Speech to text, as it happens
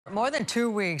More than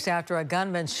 2 weeks after a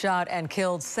gunman shot and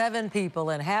killed 7 people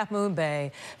in Half Moon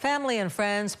Bay, family and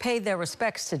friends paid their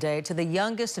respects today to the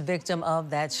youngest victim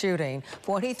of that shooting,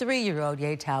 43-year-old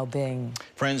Yetao Bing.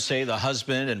 Friends say the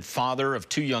husband and father of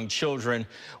 2 young children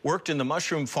worked in the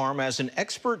mushroom farm as an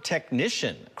expert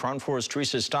technician. Crown 4's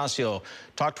Terisa Estacio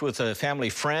talked with a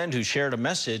family friend who shared a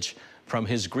message from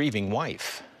his grieving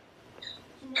wife.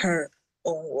 Her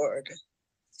own word.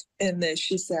 And then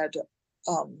she said,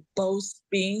 both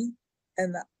Bing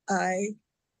and I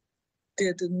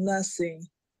did nothing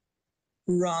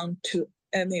wrong to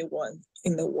anyone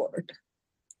in the world.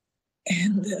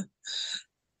 And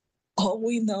all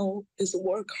we know is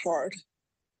work hard.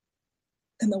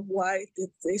 And why did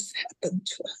this happen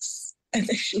to us? And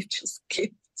she just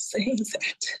kept saying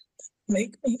that.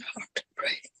 Make me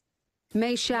heartbreak.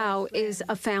 Mei Xiao is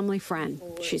a family friend.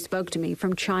 She spoke to me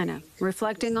from China,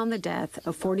 reflecting on the death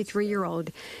of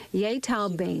 43-year-old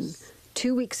Yetao Bing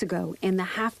 2 weeks ago in the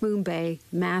Half Moon Bay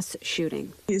mass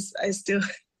shooting. I still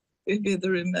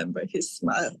remember his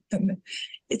smile, and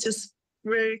it just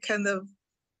very kind of,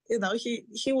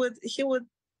 he would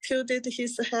tilted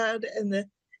his head and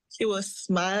he would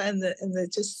smile, and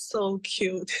just so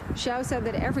cute. Xiao said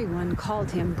that everyone called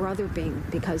him Brother Bing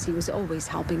because he was always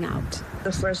helping out.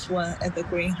 The first one at the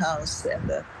greenhouse and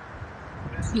the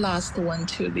last one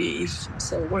to leave.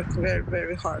 So worked very,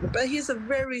 very hard. But he's a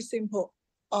very simple,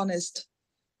 honest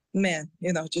man,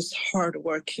 just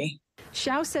hardworking.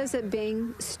 Xiao says that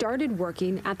Bing started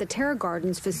working at the Terra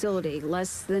Gardens facility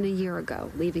less than a year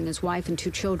ago, leaving his wife and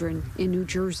 2 children in New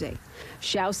Jersey.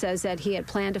 Xiao says that he had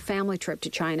planned a family trip to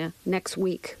China next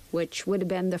week, which would have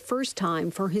been the first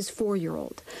time for his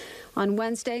 4-year-old. On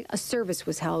Wednesday, a service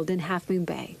was held in Half Moon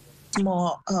Bay.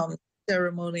 Small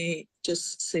ceremony,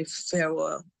 just say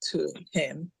farewell to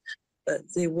him, but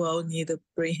they will need to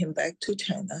bring him back to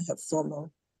China, have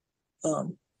formal,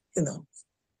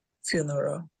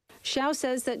 funeral. Xiao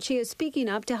says that she is speaking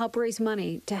up to help raise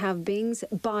money to have Bing's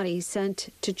body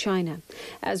sent to China,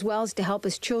 as well as to help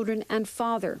his children and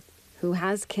father, who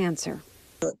has cancer.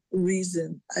 The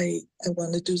reason I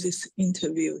want to do this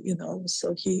interview,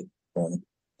 so he won't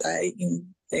die in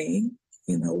vain.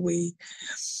 We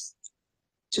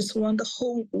just want the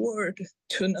whole world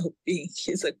to know Bing.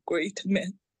 He's a great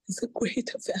man. He's a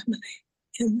great family.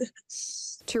 And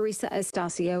Terisa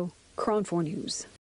Estacio, Crown 4 News.